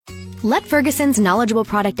Let Ferguson's knowledgeable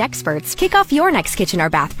product experts kick off your next kitchen or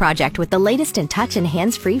bath project with the latest in touch and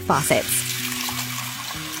hands-free faucets,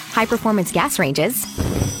 high-performance gas ranges,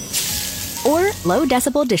 or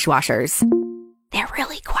low-decibel dishwashers. They're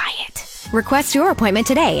really quiet. Request your appointment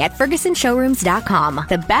today at FergusonShowrooms.com.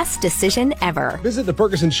 The best decision ever. Visit the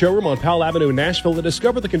Ferguson Showroom on Powell Avenue in Nashville to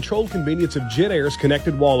discover the controlled convenience of Jet Air's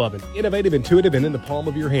connected wall oven. Innovative, intuitive, and in the palm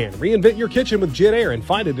of your hand. Reinvent your kitchen with Jet Air and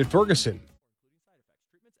find it at Ferguson.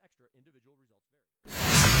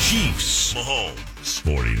 Chiefs, Mahomes,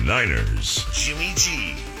 49ers, Jimmy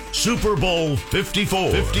G, Super Bowl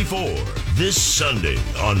 54. This Sunday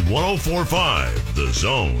on 104.5 The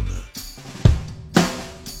Zone.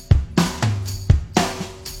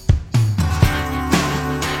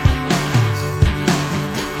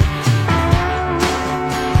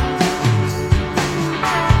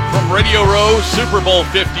 From Radio Row, Super Bowl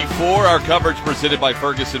 54, our coverage presented by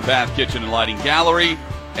Ferguson Bath Kitchen and Lighting Gallery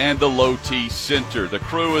and the Low T Center. The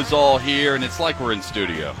crew is all here, and it's like we're in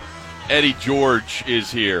studio. Eddie George is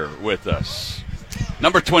here with us.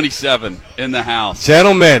 Number 27 in the house.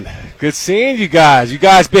 Gentlemen, good seeing you guys. You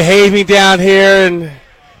guys behaving down here in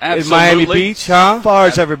Miami Beach, huh? As far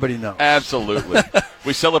as everybody knows. Absolutely.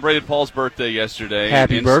 We celebrated Paul's birthday yesterday.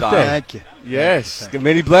 Happy in birthday. style. Thank you. Yes. Thank you.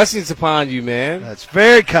 Many blessings upon you, man. That's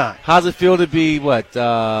very kind. How's it feel to be,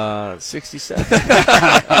 67?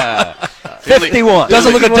 51.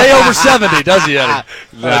 Doesn't look a day over 70, does he, Eddie?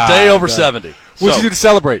 A day over 70. What'd you do to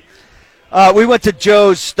celebrate? We went to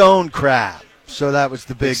Joe's Stone Crab, so that was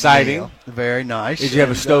the big Exciting. meal. Very nice. Did you have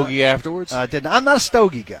a And, stogie afterwards? I didn't. I'm not a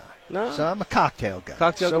stogie guy. No? So I'm a cocktail guy.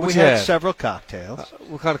 Cocktail? So What'd we you had have? several cocktails.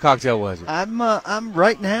 What kind of cocktail was it? I'm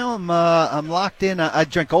right now. I'm locked in. I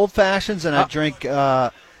drink old fashions and I drink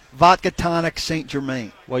vodka tonic Saint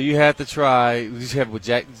Germain. Well, you had to try. Did you have it with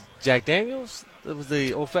Jack Daniels? That was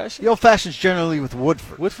the old fashioned. The old fashions generally with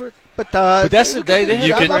Woodford. Woodford. But that's the day they had.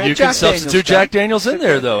 You I'm a can Jack substitute Daniels guy. Jack Daniels in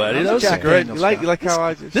there, though, Eddie. I'm a That was Jack great. Daniels You like, guy. you like how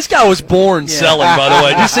I just. This guy was born selling, by the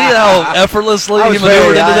way. Do you see how effortlessly I he was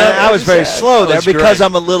maneuvered very, into that? I was very slow there That's because great.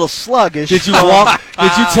 I'm a little sluggish. Did you walk?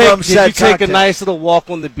 Did you from said take a cocktail. nice little walk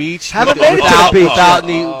on the beach? Haven't made it to the without, beach. without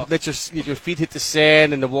any, let your feet hit the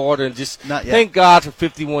sand and the water, and just Not yet. thank God for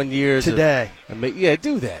 51 years Today.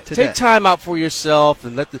 Do that. Today. Take time out for yourself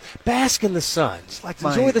and bask in the sun. Just Like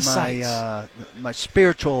enjoy the sights. my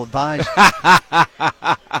spiritual advisor. Eddie,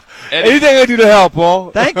 Anything I do to help,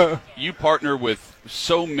 Paul. Thank you. you partner with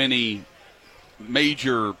so many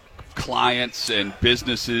major clients and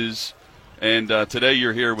businesses, and today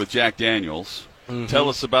you're here with Jack Daniels. Tell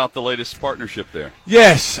us about the latest partnership there.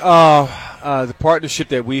 Yes, the partnership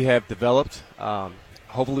that we have developed.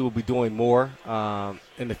 Hopefully, we'll be doing more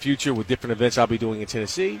in the future with different events I'll be doing in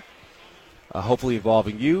Tennessee. Hopefully,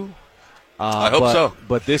 involving you. I hope so.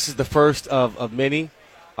 But this is the first of many,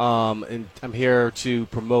 and I'm here to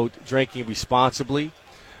promote drinking responsibly.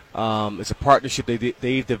 It's a partnership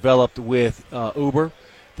they've developed with Uber.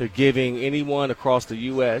 They're giving anyone across the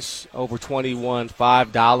U.S. over 21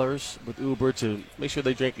 $5 with Uber to make sure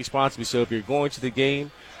they drink responsibly. So if you're going to the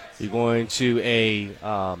game, you're going to a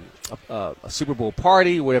Super Bowl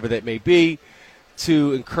party, whatever that may be,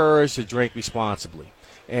 to encourage to drink responsibly.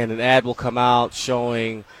 And an ad will come out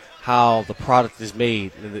showing how the product is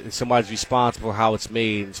made, and somebody's responsible for how it's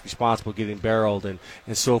made, and it's responsible for getting barreled and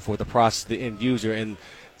so forth, the process of the end user. And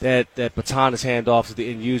that baton is handed off to the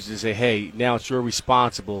end user to say, hey, now it's your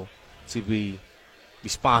responsible to be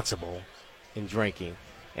responsible in drinking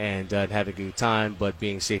and having a good time, but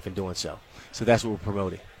being safe in doing so. So that's what we're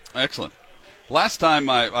promoting. Excellent. Last time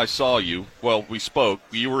I saw you, well, we spoke,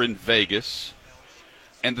 you were in Vegas,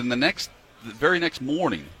 and then the very next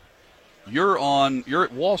morning, you're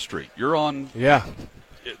at Wall Street. You're on. Yeah.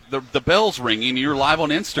 The bell's ringing. You're live on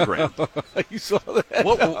Instagram. You saw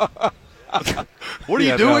that? What are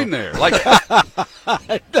you doing there? Like,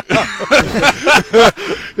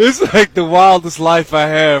 it's like the wildest life I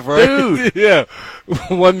have, right? Dude. Yeah.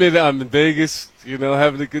 1 minute I'm in Vegas,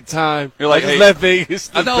 having a good time. You're like, I just hey, left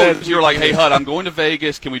Vegas. I know. You're like, hey, Hud, I'm going to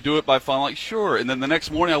Vegas. Can we do it by phone? I'm like, sure. And then the next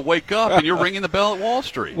morning I wake up and you're ringing the bell at Wall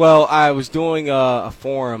Street. Well, I was doing a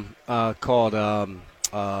forum called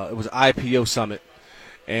it was IPO Summit,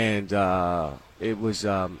 and it was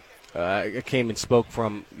I came and spoke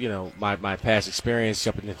from my past experience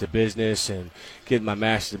jumping into business and getting my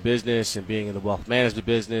master's in business and being in the wealth management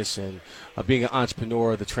business and being an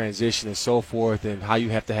entrepreneur, the transition and so forth, and how you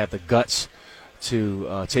have to have the guts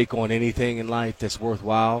to take on anything in life that's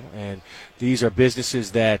worthwhile. And these are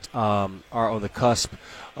businesses that are on the cusp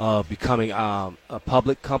of becoming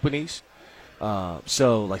public companies.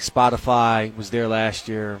 So like Spotify was there last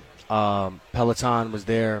year. Peloton was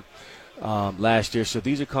there. last year. So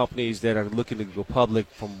these are companies that are looking to go public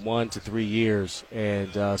from 1 to 3 years.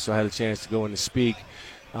 And so I had a chance to go in and speak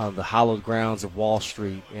on the hallowed grounds of Wall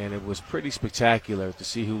Street, and it was pretty spectacular to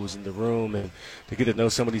see who was in the room and to get to know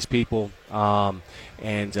some of these people,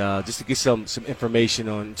 and just to get some information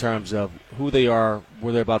on in terms of who they are,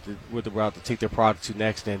 where they're about to take their product to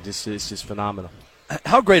next, and it's just phenomenal.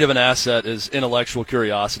 How great of an asset is intellectual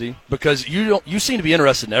curiosity? Because you seem to be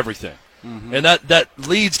interested in everything. Mm-hmm. And that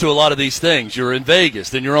leads to a lot of these things. You're in Vegas,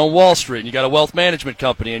 then you're on Wall Street, and you got a wealth management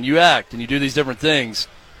company, and you act, and you do these different things.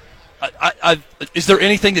 Is there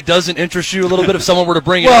anything that doesn't interest you a little bit if someone were to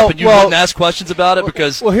bring it up and you wouldn't ask questions about it?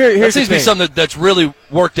 Because here's that seems to be something that's really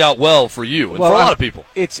worked out well for you and for a lot of people.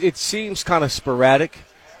 It seems kind of sporadic,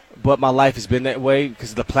 but my life has been that way because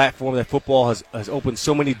of the platform that football has opened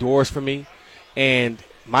so many doors for me. And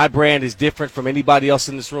my brand is different from anybody else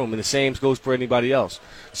in this room, and the same goes for anybody else.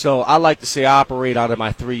 So I like to say I operate out of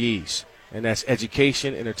my 3 E's, and that's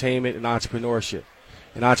education, entertainment, and entrepreneurship.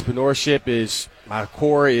 And entrepreneurship is my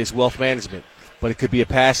core is wealth management, but it could be a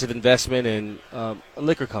passive investment in a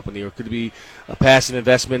liquor company, or it could be a passive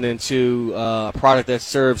investment into a product that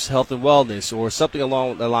serves health and wellness, or something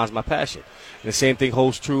along the lines of my passion. And the same thing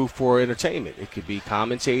holds true for entertainment. It could be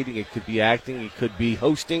commentating, it could be acting, it could be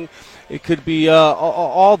hosting, it could be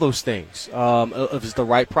all those things. If it's the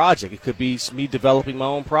right project, it could be me developing my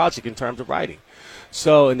own project in terms of writing.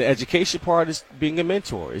 So, and the education part is being a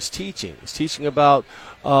mentor. It's teaching. It's teaching about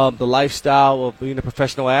the lifestyle of being a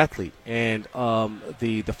professional athlete and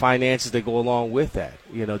the finances that go along with that.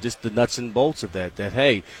 You know, just the nuts and bolts of that. That,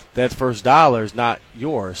 hey, that first dollar is not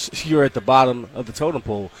yours. You're at the bottom of the totem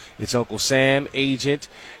pole. It's Uncle Sam, agent,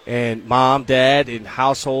 and mom, dad, and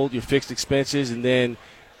household, your fixed expenses, and then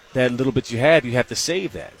that little bit you have to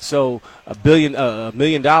save that. So $1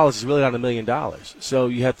 million is really not $1 million. So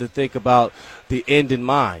you have to think about the end in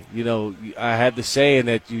mind. You know, I have the saying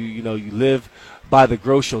that you live by the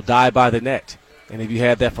gross, you'll die by the net. And if you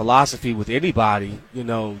have that philosophy with anybody, you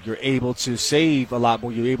know, you're able to save a lot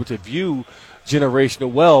more. You're able to view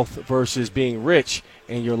generational wealth versus being rich,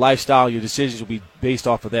 and your lifestyle, your decisions will be based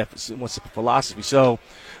off of that philosophy. So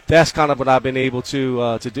that's kind of what I've been able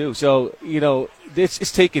to do. So, you know,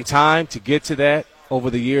 it's taken time to get to that. Over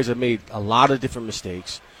the years, I've made a lot of different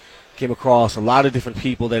mistakes, came across a lot of different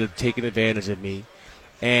people that have taken advantage of me,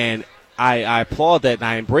 and I applaud that and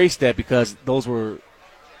I embrace that because those were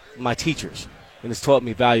my teachers, and it's taught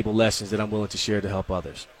me valuable lessons that I'm willing to share to help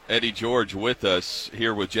others. Eddie George with us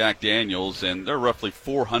here with Jack Daniels, and there are roughly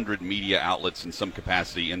 400 media outlets in some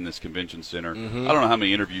capacity in this convention center. Mm-hmm. I don't know how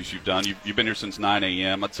many interviews you've done. You've been here since 9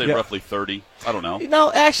 a.m. I'd say roughly 30. I don't know.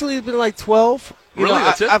 No, actually it's been like 12. Really?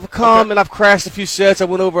 That's it? I've come and I've crashed a few sets. I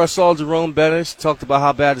went over, I saw Jerome Bettis, talked about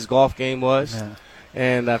how bad his golf game was. Yeah.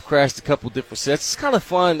 And I've crashed a couple different sets. It's kind of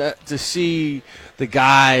fun to see the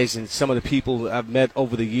guys and some of the people I've met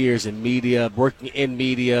over the years in media, working in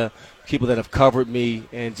media, people that have covered me,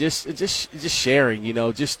 and just sharing, you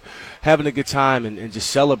know, just having a good time and just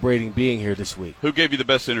celebrating being here this week. Who gave you the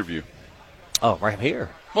best interview? Oh, right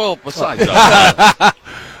here. Well, besides that.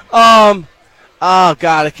 Oh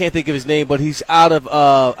God, I can't think of his name, but he's out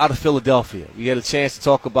of Philadelphia. We had a chance to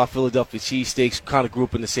talk about Philadelphia cheesesteaks. Kind of grew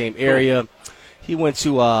up in the same area. He went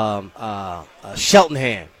to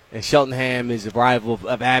Cheltenham, and Cheltenham is a rival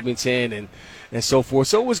of Abington and so forth.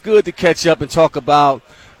 So it was good to catch up and talk about.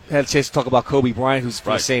 Had a chance to talk about Kobe Bryant, who's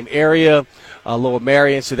from the same area, Lower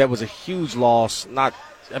Merion. So that was a huge loss.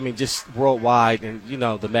 Just worldwide, and you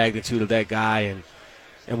know the magnitude of that guy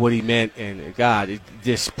and what he meant. And God, it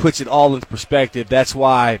just puts it all into perspective. That's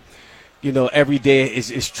why, you know, every day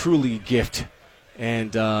is truly a gift.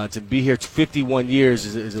 And to be here 51 years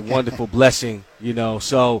is a wonderful blessing, you know.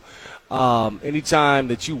 So anytime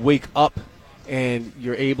that you wake up and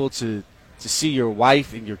you're able to see your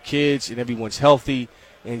wife and your kids and everyone's healthy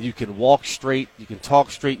and you can walk straight, you can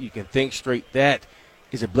talk straight, you can think straight, that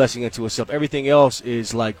is a blessing unto itself. Everything else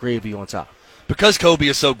is like gravy on top. Because Kobe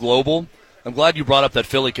is so global, I'm glad you brought up that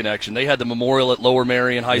Philly connection. They had the memorial at Lower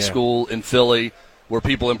Merion High School in Philly, where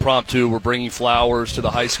people impromptu were bringing flowers to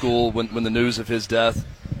the high school when the news of his death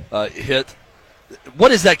hit.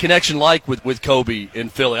 What is that connection like with Kobe in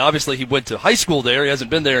Philly? Obviously, he went to high school there. He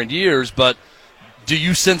hasn't been there in years, but do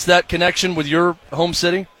you sense that connection with your home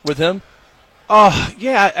city, with him?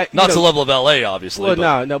 Yeah. Not to the level of L.A., obviously.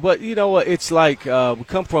 Well, no, but you know what? It's like we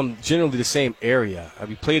come from generally the same area.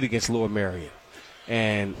 We played against Lower Merion,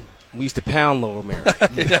 and we used to pound Lower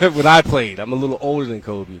Merion when I played. I'm a little older than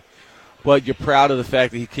Kobe. But you're proud of the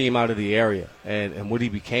fact that he came out of the area and what he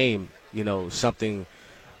became, you know, something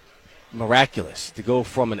miraculous. To go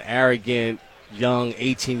from an arrogant, young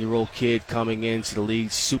 18-year-old kid coming into the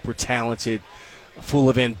league, super talented, full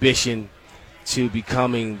of ambition, to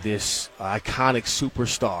becoming this iconic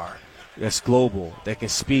superstar that's global, that can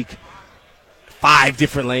speak 5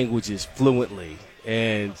 different languages fluently,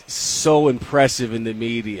 and so impressive in the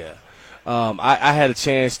media. I had a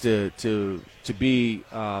chance to be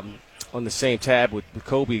on the same tab with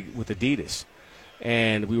Kobe with Adidas,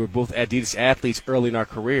 and we were both Adidas athletes early in our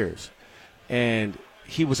careers. And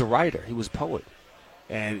he was a writer, he was a poet,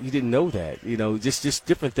 and he didn't know that. Just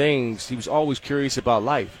different things. He was always curious about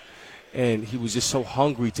life, and he was just so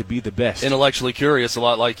hungry to be the best. Intellectually curious, a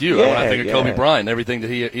lot like you. When I think of Kobe Bryant, everything that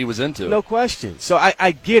he was into. No question. So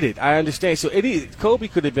I get it. I understand. So Kobe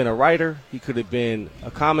could have been a writer. He could have been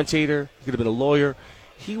a commentator. He could have been a lawyer.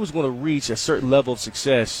 He was going to reach a certain level of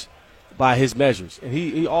success by his measures. And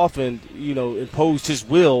he often, imposed his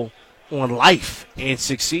will on life and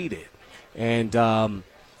succeeded. And,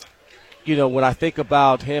 when I think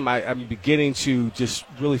about him, I'm beginning to just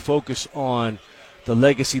really focus on the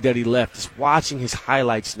legacy that he left. Just watching his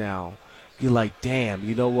highlights now, you're like, damn,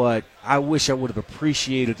 you know what? I wish I would have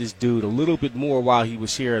appreciated this dude a little bit more while he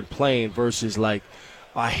was here and playing versus like,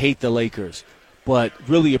 I hate the Lakers, but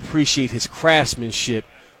really appreciate his craftsmanship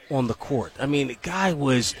on the court. I mean, the guy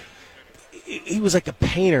was like a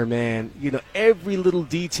painter, man. Every little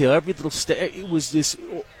detail, every little step, it was just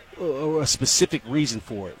a specific reason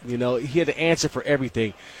for it. He had an answer for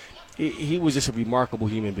everything. He was just a remarkable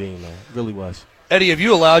human being, man. Really was. Eddie, have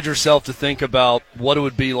you allowed yourself to think about what it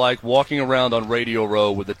would be like walking around on Radio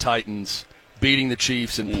Row with the Titans, beating the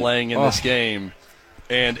Chiefs and playing in this game,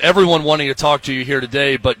 and everyone wanting to talk to you here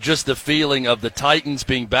today, but just the feeling of the Titans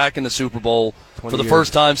being back in the Super Bowl for the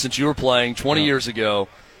first time since you were playing 20 years ago,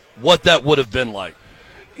 what that would have been like?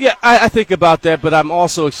 Yeah, I think about that, but I'm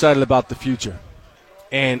also excited about the future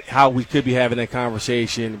and how we could be having that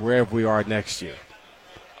conversation wherever we are next year.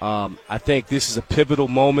 I think this is a pivotal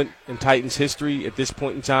moment in Titans history at this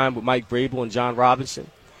point in time with Mike Vrabel and John Robinson.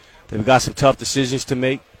 They've got some tough decisions to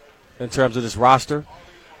make in terms of this roster.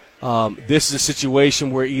 This is a situation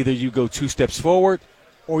where either you go 2 steps forward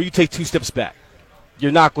or you take 2 steps back.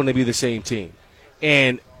 You're not going to be the same team.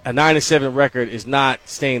 And a 9-7 record is not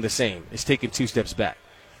staying the same. It's taking 2 steps back.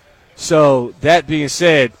 So that being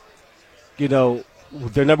said,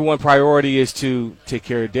 their number one priority is to take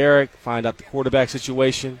care of Derek, find out the quarterback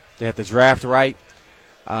situation. They have to draft right.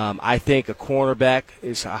 I think a cornerback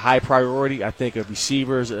is a high priority. I think a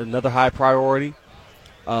receiver is another high priority.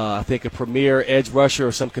 I think a premier edge rusher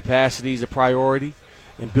of some capacity is a priority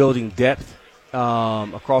in building depth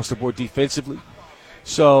across the board defensively.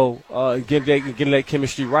 So getting that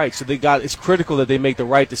chemistry right. So it's critical that they make the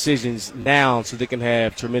right decisions now so they can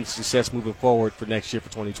have tremendous success moving forward for next year for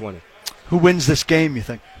 2020. Who wins this game, you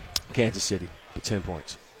think? Kansas City for 10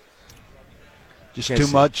 points. Just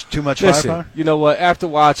Kansas too much Listen, firepower? You know what? After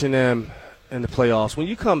watching them in the playoffs, when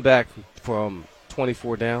you come back from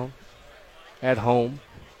 24 down at home,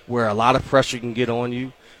 where a lot of pressure can get on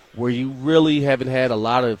you, where you really haven't had a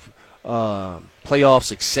lot of playoff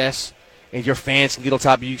success, and your fans can get on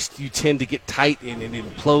top of you, you tend to get tight and it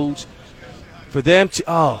implodes. For them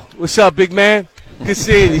to, what's up, big man? Good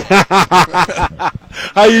seeing you.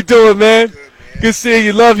 How you doing, man? Good seeing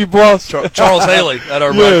you. Love you, boss. Charles Haley at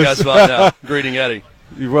our broadcast spot now. Greeting Eddie.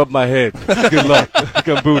 You rubbed my head. Good luck.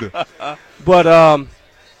 Come Buddha. But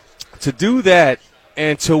to do that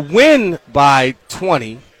and to win by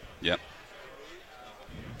 20, yep,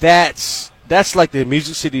 that's like the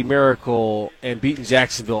Music City Miracle and beating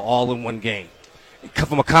Jacksonville all in one game. It come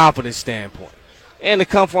from a confidence standpoint. And to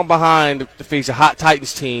come from behind to face a hot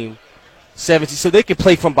Titans team, 17, so they can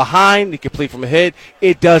play from behind, they can play from ahead.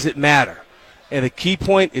 It doesn't matter. And the key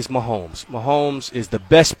point is Mahomes. Mahomes is the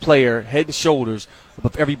best player, head and shoulders,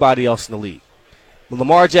 above everybody else in the league.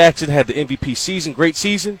 Lamar Jackson had the MVP season, great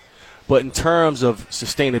season, but in terms of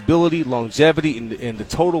sustainability, longevity, and the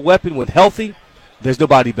total weapon when healthy, there's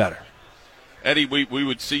nobody better. Eddie, we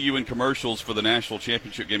would see you in commercials for the national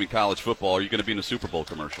championship game in college football. Are you going to be in a Super Bowl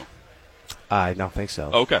commercial? I don't think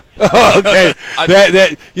so. Okay. Okay.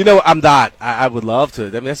 I'm not. I would love to. I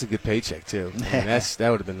mean, that's a good paycheck, too. I mean, that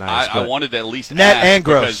would have been nice. I wanted to at least net ask and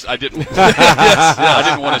gross. Because I didn't. I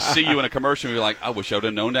didn't want to see you in a commercial and be like, I wish I would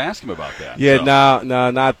have known to ask him about that. Yeah,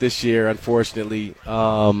 no, not this year, unfortunately.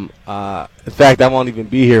 In fact, I won't even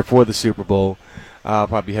be here for the Super Bowl. I'll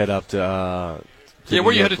probably head up to where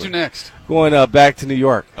are you headed to next? Going back to New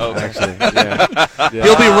York. Oh, actually. Yeah.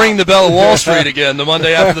 He'll be ringing the bell at Wall Street again the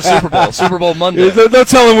Monday after the Super Bowl. Super Bowl Monday. No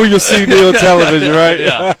telling where you'll see me on television, right?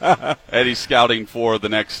 Yeah. Eddie's scouting for the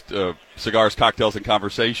next Cigars, Cocktails, and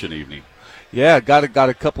Conversation evening. Yeah, got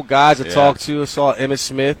a couple guys to Yeah. talk to. I saw Emmett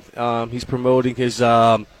Smith. He's promoting his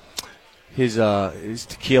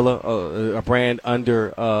tequila, a brand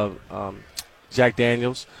under Jack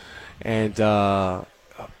Daniels, and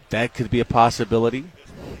that could be a possibility.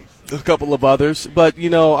 A couple of others, but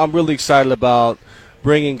I'm really excited about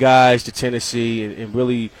bringing guys to Tennessee and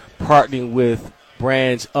really partnering with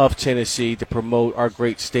brands of Tennessee to promote our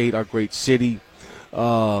great state, our great city,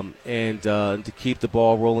 and to keep the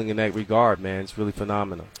ball rolling in that regard, man. It's really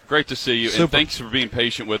phenomenal. Great to see you, Super. and thanks for being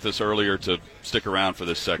patient with us earlier to stick around for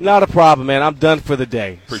this segment. Not a problem, man. I'm done for the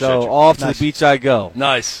day. Appreciate so you. off to Nice. the beach I go.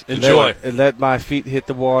 Nice. And Enjoy. let my feet hit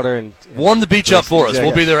the water and Warm the beach up for us.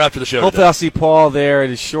 We'll be there after the show. hopefully I'll see Paul there in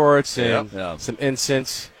his shorts and Yeah. some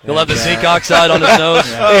incense. He'll have the zinc oxide on his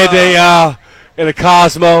nose. And a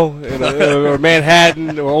Cosmo, or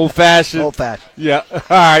Manhattan, or Old Fashioned. Old fashioned. Yeah. All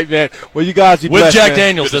right, man. Well, you guys be With blessed, Jack man.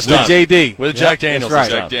 Daniels this With time. JD. With Jack Daniels that's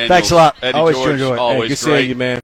this right. time. Jack Daniels, Thanks a lot. Eddie Always George, enjoy it. Hey, always good great. seeing you, man.